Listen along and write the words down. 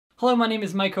Hello, my name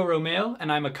is Michael Romeo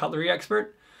and I'm a cutlery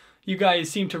expert. You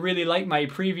guys seem to really like my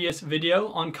previous video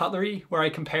on cutlery where I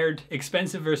compared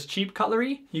expensive versus cheap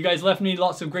cutlery. You guys left me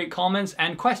lots of great comments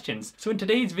and questions. So in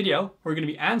today's video, we're going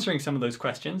to be answering some of those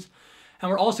questions. And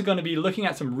we're also going to be looking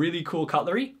at some really cool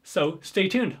cutlery. So stay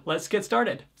tuned, let's get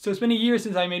started. So it's been a year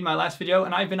since I made my last video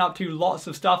and I've been up to lots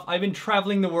of stuff. I've been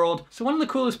traveling the world. So one of the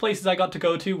coolest places I got to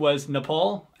go to was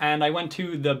Nepal, and I went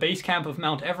to the base camp of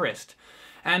Mount Everest.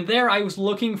 And there I was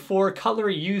looking for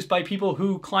cutlery used by people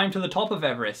who climb to the top of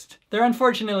Everest. There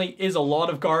unfortunately is a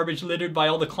lot of garbage littered by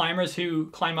all the climbers who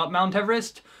climb up Mount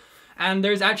Everest. And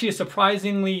there's actually a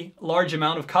surprisingly large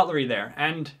amount of cutlery there.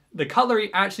 And the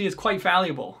cutlery actually is quite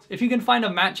valuable. If you can find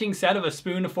a matching set of a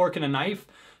spoon, a fork, and a knife,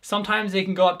 sometimes they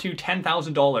can go up to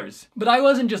 $10,000. But I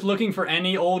wasn't just looking for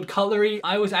any old cutlery.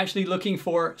 I was actually looking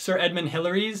for Sir Edmund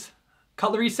Hillary's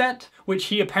cutlery set, which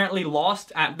he apparently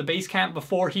lost at the base camp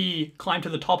before he climbed to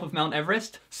the top of Mount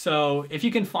Everest. So if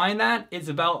you can find that, it's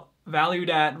about valued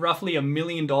at roughly $1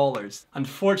 million.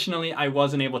 Unfortunately, I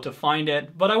wasn't able to find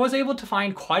it, but I was able to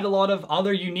find quite a lot of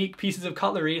other unique pieces of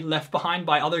cutlery left behind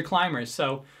by other climbers.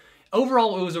 So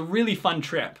overall, it was a really fun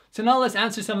trip. So now let's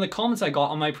answer some of the comments I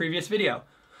got on my previous video.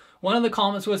 One of the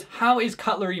comments was, how is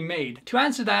cutlery made? To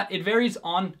answer that, it varies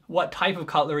on what type of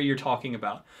cutlery you're talking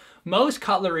about. Most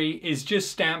cutlery is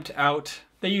just stamped out.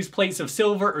 They use plates of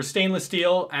silver or stainless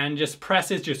steel and just press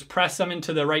them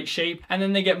into the right shape, and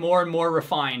then they get more and more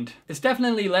refined. It's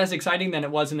definitely less exciting than it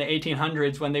was in the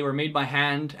 1800s when they were made by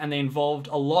hand and they involved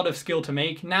a lot of skill to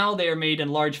make. Now they are made in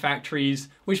large factories,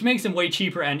 which makes them way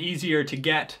cheaper and easier to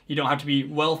get. You don't have to be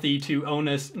wealthy to own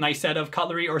a nice set of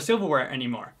cutlery or silverware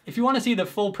anymore. If you want to see the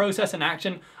full process in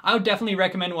action, I would definitely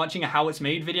recommend watching a how it's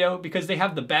made video because they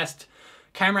have the best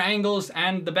camera angles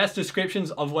and the best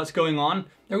descriptions of what's going on.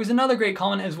 There was another great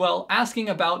comment as well asking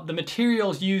about the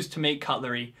materials used to make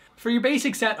cutlery. For your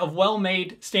basic set of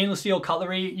well-made stainless steel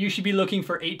cutlery, you should be looking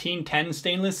for 1810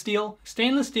 stainless steel.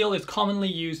 Stainless steel is commonly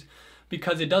used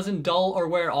because it doesn't dull or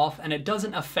wear off and it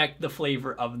doesn't affect the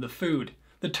flavor of the food.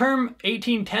 The term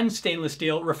 1810 stainless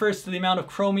steel refers to the amount of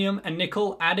chromium and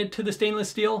nickel added to the stainless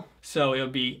steel. So it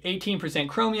would be 18%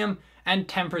 chromium and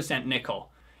 10% nickel.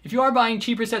 If you are buying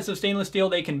cheaper sets of stainless steel,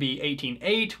 they can be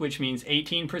 18.8, which means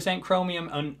 18% chromium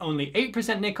and only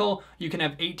 8% nickel. You can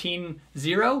have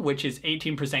 18.0, which is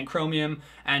 18% chromium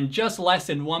and just less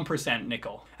than 1%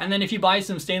 nickel. And then if you buy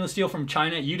some stainless steel from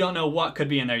China, you don't know what could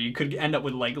be in there. You could end up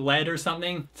with like lead or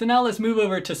something. So now let's move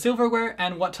over to silverware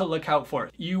and what to look out for.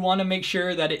 You want to make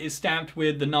sure that it is stamped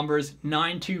with the numbers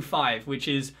 925, which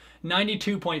is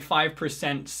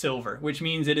 92.5% silver, which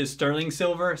means it is sterling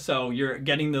silver, so you're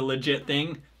getting the legit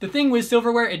thing. The thing with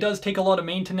silverware, it does take a lot of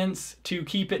maintenance to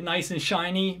keep it nice and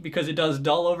shiny because it does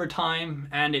dull over time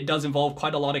and it does involve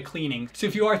quite a lot of cleaning. So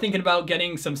if you are thinking about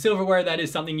getting some silverware, that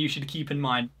is something you should keep in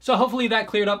mind. So hopefully that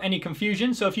cleared up any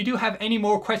confusion. So if you do have any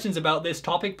more questions about this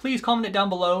topic, please comment it down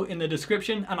below in the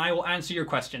description and I will answer your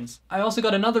questions. I also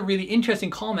got another really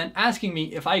interesting comment asking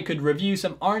me if I could review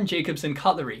some Arne Jacobsen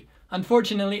cutlery.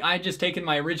 Unfortunately, I had just taken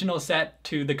my original set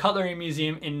to the Cutlery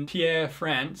Museum in Thiers,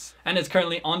 France, and it's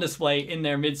currently on display in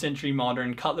their mid-century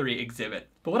modern cutlery exhibit.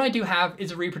 But what I do have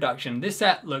is a reproduction. This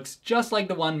set looks just like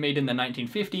the one made in the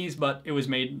 1950s, but it was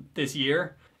made this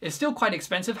year. It's still quite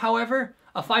expensive, however.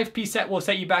 A 5-piece set will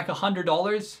set you back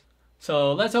 $100.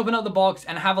 So let's open up the box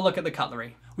and have a look at the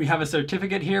cutlery. We have a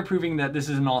certificate here proving that this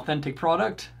is an authentic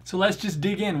product. So let's just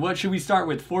dig in. What should we start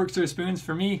with, forks or spoons?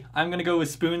 For me, I'm gonna go with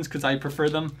spoons because I prefer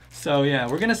them. So yeah,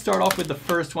 we're gonna start off with the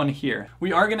first one here.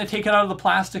 We are gonna take it out of the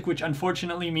plastic, which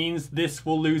unfortunately means this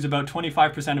will lose about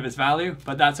 25% of its value,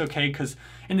 but that's okay because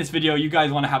in this video, you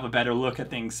guys wanna have a better look at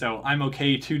things, so I'm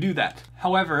okay to do that.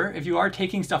 However, if you are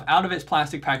taking stuff out of its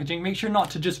plastic packaging, make sure not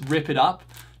to just rip it up.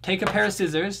 Take a pair of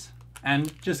scissors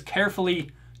and just carefully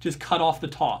just cut off the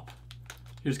top.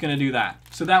 You're just gonna do that.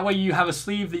 So that way you have a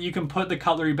sleeve that you can put the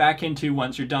cutlery back into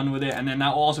once you're done with it, and then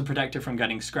that will also protect it from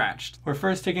getting scratched. We're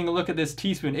first taking a look at this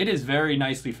teaspoon. It is very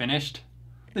nicely finished.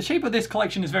 The shape of this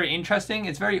collection is very interesting.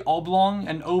 It's very oblong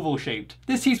and oval shaped.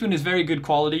 This teaspoon is very good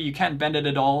quality. You can't bend it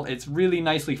at all. It's really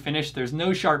nicely finished. There's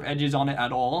no sharp edges on it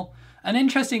at all. An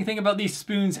interesting thing about these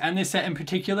spoons and this set in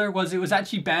particular was it was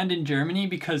actually banned in Germany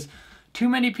because too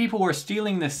many people were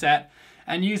stealing this set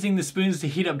and using the spoons to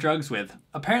heat up drugs with.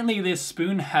 Apparently this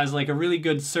spoon has like a really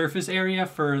good surface area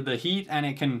for the heat and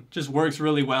it can just works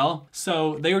really well.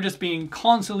 So they were just being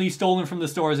constantly stolen from the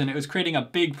stores and it was creating a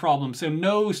big problem. So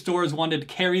no stores wanted to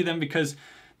carry them because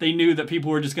they knew that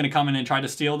people were just going to come in and try to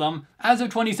steal them. As of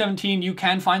 2017, you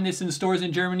can find this in stores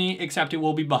in Germany, except it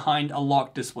will be behind a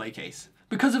locked display case.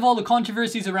 Because of all the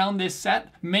controversies around this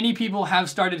set, many people have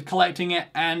started collecting it,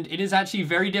 and it is actually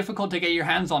very difficult to get your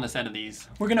hands on a set of these.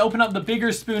 We're gonna open up the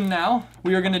bigger spoon now.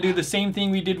 We are gonna do the same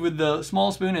thing we did with the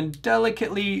small spoon and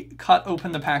delicately cut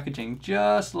open the packaging,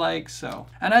 just like so.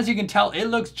 And as you can tell, it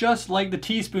looks just like the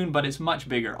teaspoon, but it's much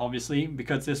bigger, obviously,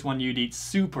 because this one you'd eat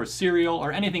soup or cereal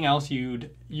or anything else you'd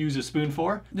use a spoon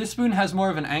for. This spoon has more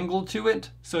of an angle to it,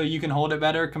 so you can hold it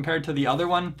better compared to the other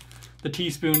one. The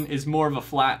teaspoon is more of a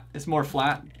flat, it's more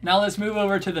flat. Now let's move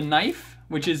over to the knife,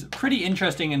 which is pretty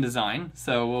interesting in design.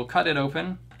 So we'll cut it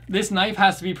open. This knife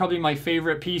has to be probably my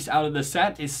favorite piece out of the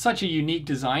set. It's such a unique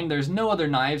design. There's no other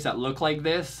knives that look like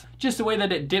this. Just the way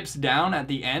that it dips down at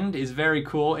the end is very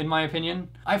cool in my opinion.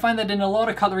 I find that in a lot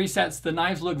of cutlery sets, the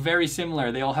knives look very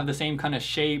similar. They all have the same kind of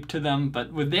shape to them,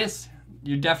 but with this,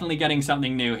 you're definitely getting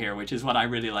something new here, which is what I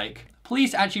really like.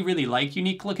 Police actually really like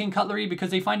unique looking cutlery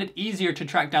because they find it easier to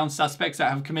track down suspects that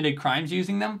have committed crimes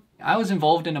using them. I was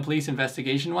involved in a police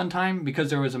investigation one time because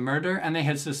there was a murder and they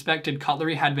had suspected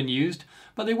cutlery had been used,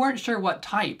 but they weren't sure what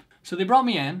type. So they brought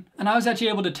me in and I was actually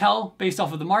able to tell based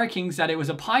off of the markings that it was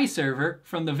a pie server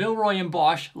from the Villeroy &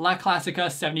 Bosch La Classica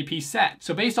 70-piece set.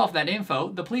 So based off that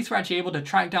info, the police were actually able to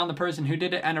track down the person who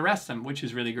did it and arrest them, which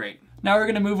is really great. Now we're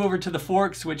gonna move over to the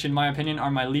forks, which in my opinion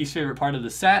are my least favorite part of the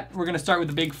set. We're gonna start with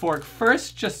the big fork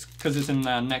first, just because it's in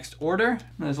the next order.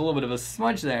 There's a little bit of a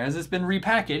smudge there. Has this been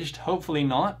repackaged? Hopefully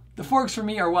not. The forks for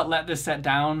me are what let this set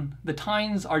down. The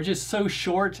tines are just so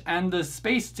short and the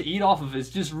space to eat off of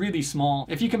is just really small.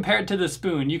 If you compare it to the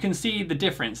spoon, you can see the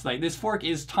difference. Like this fork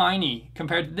is tiny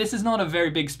compared to, this is not a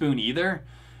very big spoon either.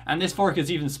 And this fork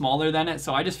is even smaller than it,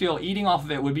 so I just feel eating off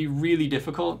of it would be really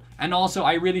difficult. And also,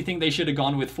 I really think they should have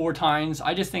gone with 4 tines.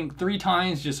 I just think 3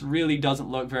 tines just really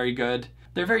doesn't look very good.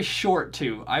 They're very short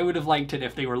too. I would have liked it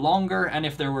if they were longer and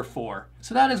if there were 4.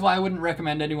 So that is why I wouldn't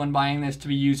recommend anyone buying this to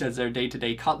be used as their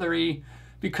day-to-day cutlery,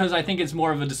 because I think it's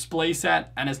more of a display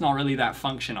set and it's not really that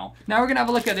functional. Now we're gonna have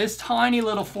a look at this tiny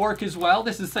little fork as well.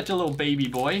 This is such a little baby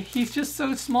boy. He's just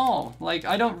so small. Like,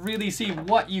 I don't really see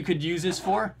what you could use this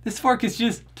for. This fork is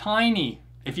just tiny.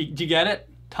 Do you get it?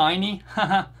 Tiny?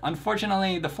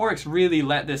 Unfortunately, the forks really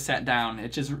let this set down.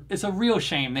 It's a real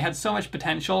shame. They had so much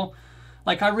potential.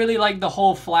 Like, I really like the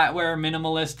whole flatware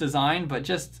minimalist design, but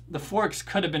just the forks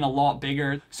could have been a lot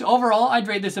bigger. So overall, I'd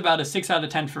rate this about a 6 out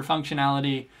of 10 for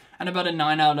functionality and about a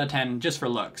 9 out of 10 just for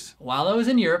looks. While I was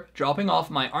in Europe dropping off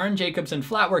my Arne Jacobsen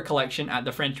Flatware collection at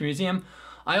the French Museum,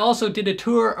 I also did a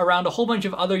tour around a whole bunch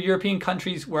of other European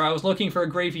countries where I was looking for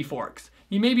gravy forks.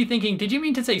 You may be thinking, did you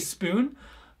mean to say spoon?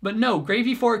 But no,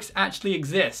 gravy forks actually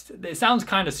exist. It sounds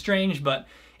kind of strange, but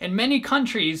in many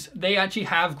countries, they actually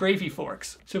have gravy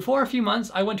forks. So for a few months,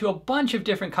 I went to a bunch of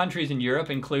different countries in Europe,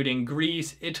 including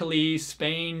Greece, Italy,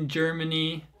 Spain,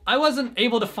 Germany. I wasn't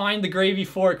able to find the gravy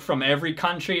fork from every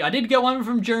country. I did get one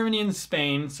from Germany and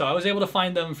Spain, so I was able to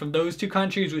find them from those 2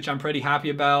 countries, which I'm pretty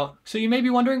happy about. So you may be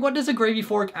wondering, what does a gravy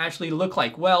fork actually look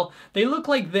like? Well, they look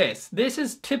like this. This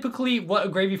is typically what a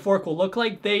gravy fork will look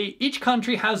like. Each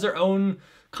country has their own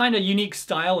kind of unique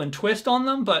style and twist on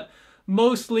them, but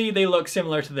mostly they look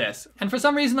similar to this. And for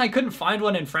some reason I couldn't find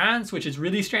one in France, which is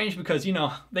really strange because, you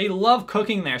know, they love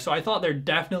cooking there, so I thought there'd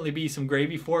definitely be some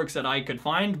gravy forks that I could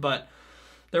find, but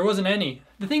there wasn't any.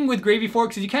 The thing with gravy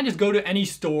forks is you can't just go to any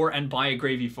store and buy a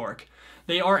gravy fork.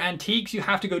 They are antiques. You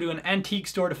have to go to an antique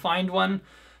store to find one.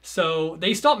 So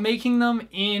they stopped making them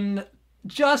in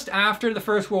just after the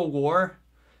First World War.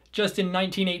 Just in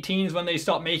 1918 is when they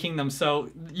stopped making them, so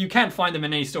you can't find them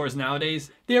in any stores nowadays.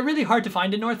 They are really hard to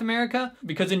find in North America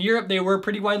because in Europe they were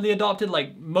pretty widely adopted.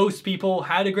 Like, most people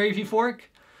had a gravy fork,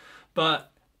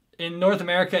 but in North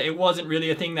America, it wasn't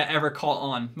really a thing that ever caught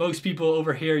on. Most people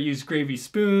over here use gravy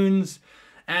spoons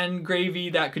and gravy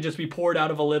that could just be poured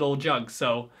out of a little jug.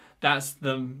 So that's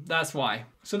why.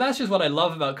 So that's just what I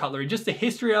love about cutlery, just the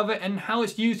history of it and how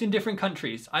it's used in different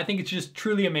countries. I think it's just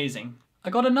truly amazing. I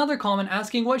got another comment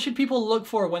asking, what should people look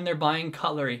for when they're buying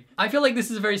cutlery? I feel like this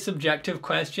is a very subjective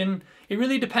question. It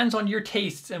really depends on your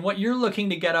tastes and what you're looking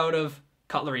to get out of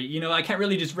cutlery. You know, I can't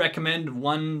really just recommend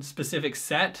one specific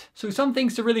set. So some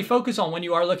things to really focus on when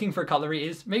you are looking for cutlery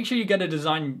is make sure you get a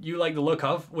design you like the look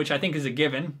of, which I think is a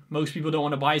given. Most people don't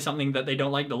want to buy something that they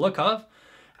don't like the look of.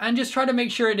 And just try to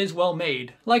make sure it is well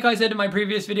made. Like I said in my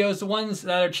previous videos, the ones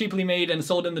that are cheaply made and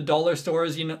sold in the dollar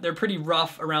stores, you know, they're pretty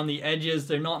rough around the edges.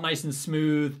 They're not nice and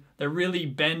smooth. They're really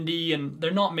bendy and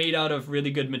they're not made out of really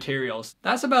good materials.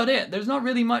 That's about it. There's not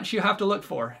really much you have to look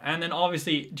for. And then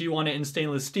obviously, do you want it in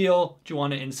stainless steel? Do you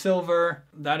want it in silver?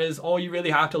 That is all you really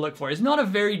have to look for. It's not a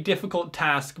very difficult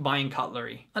task buying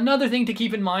cutlery. Another thing to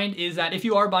keep in mind is that if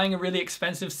you are buying a really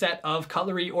expensive set of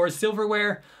cutlery or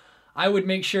silverware, I would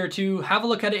make sure to have a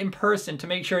look at it in person to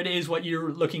make sure it is what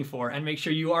you're looking for and make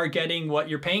sure you are getting what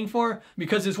you're paying for.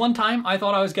 Because this one time I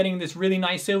thought I was getting this really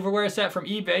nice silverware set from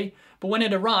eBay, but when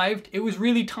it arrived, it was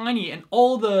really tiny and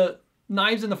all the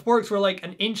knives and the forks were like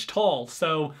an inch tall.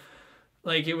 So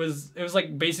like it was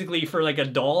like basically for like a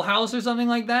dollhouse or something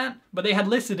like that. But they had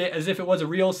listed it as if it was a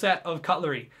real set of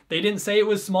cutlery. They didn't say it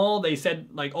was small. They said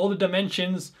like all the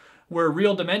dimensions were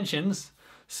real dimensions.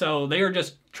 So they were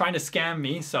just trying to scam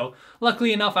me. So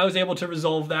luckily enough, I was able to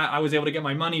resolve that. I was able to get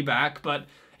my money back, but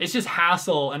it's just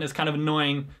hassle and it's kind of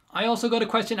annoying. I also got a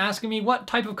question asking me what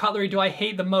type of cutlery do I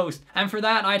hate the most? And for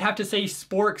that, I'd have to say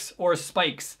sporks or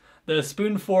spikes, the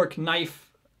spoon, fork,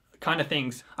 knife kind of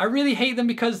things. I really hate them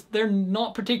because they're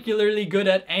not particularly good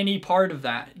at any part of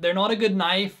that. They're not a good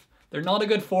knife, they're not a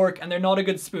good fork, and they're not a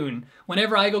good spoon.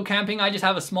 Whenever I go camping, I just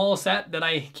have a small set that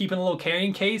I keep in a little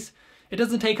carrying case. It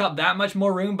doesn't take up that much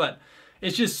more room, but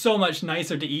it's just so much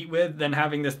nicer to eat with than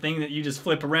having this thing that you just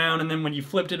flip around, and then when you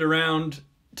flipped it around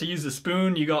to use the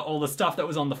spoon, you got all the stuff that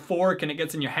was on the fork and it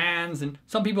gets in your hands. And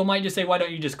some people might just say, why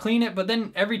don't you just clean it? But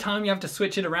then every time you have to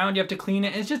switch it around, you have to clean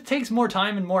it. It just takes more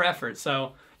time and more effort.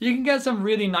 So you can get some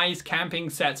really nice camping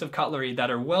sets of cutlery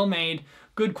that are well made,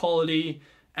 good quality,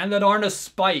 and that aren't a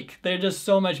spike. They're just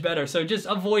so much better. So just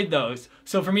avoid those.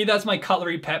 So for me, that's my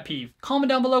cutlery pet peeve. Comment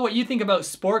down below what you think about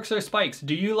sporks or spikes.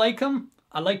 Do you like them?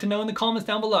 I'd like to know in the comments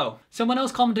down below. Someone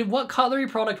else commented, what cutlery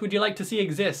product would you like to see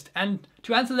exist? And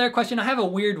to answer their question, I have a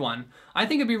weird one. I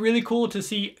think it'd be really cool to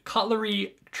see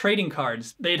cutlery trading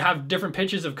cards. They'd have different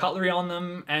pictures of cutlery on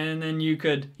them, and then you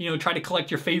could, try to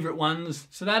collect your favorite ones.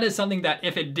 So that is something that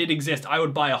if it did exist, I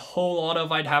would buy a whole lot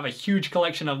of. I'd have a huge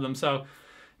collection of them. So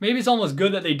maybe it's almost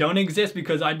good that they don't exist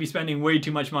because I'd be spending way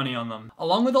too much money on them.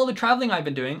 Along with all the traveling I've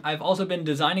been doing, I've also been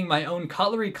designing my own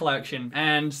cutlery collection.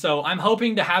 And so I'm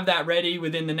hoping to have that ready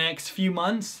within the next few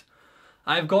months.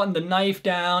 I've gotten the knife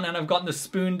down and I've gotten the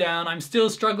spoon down. I'm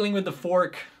still struggling with the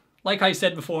fork. Like I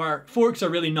said before, forks are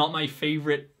really not my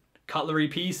favorite cutlery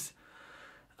piece.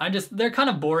 They're kind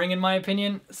of boring in my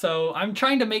opinion. So I'm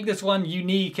trying to make this one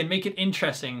unique and make it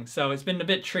interesting. So it's been a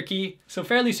bit tricky. So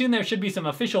fairly soon there should be some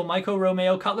official Myco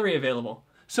Romeo cutlery available.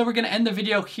 So we're gonna end the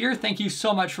video here. Thank you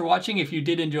so much for watching. If you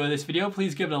did enjoy this video,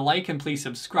 please give it a like and please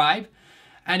subscribe.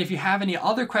 And if you have any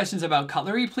other questions about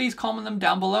cutlery, please comment them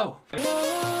down below.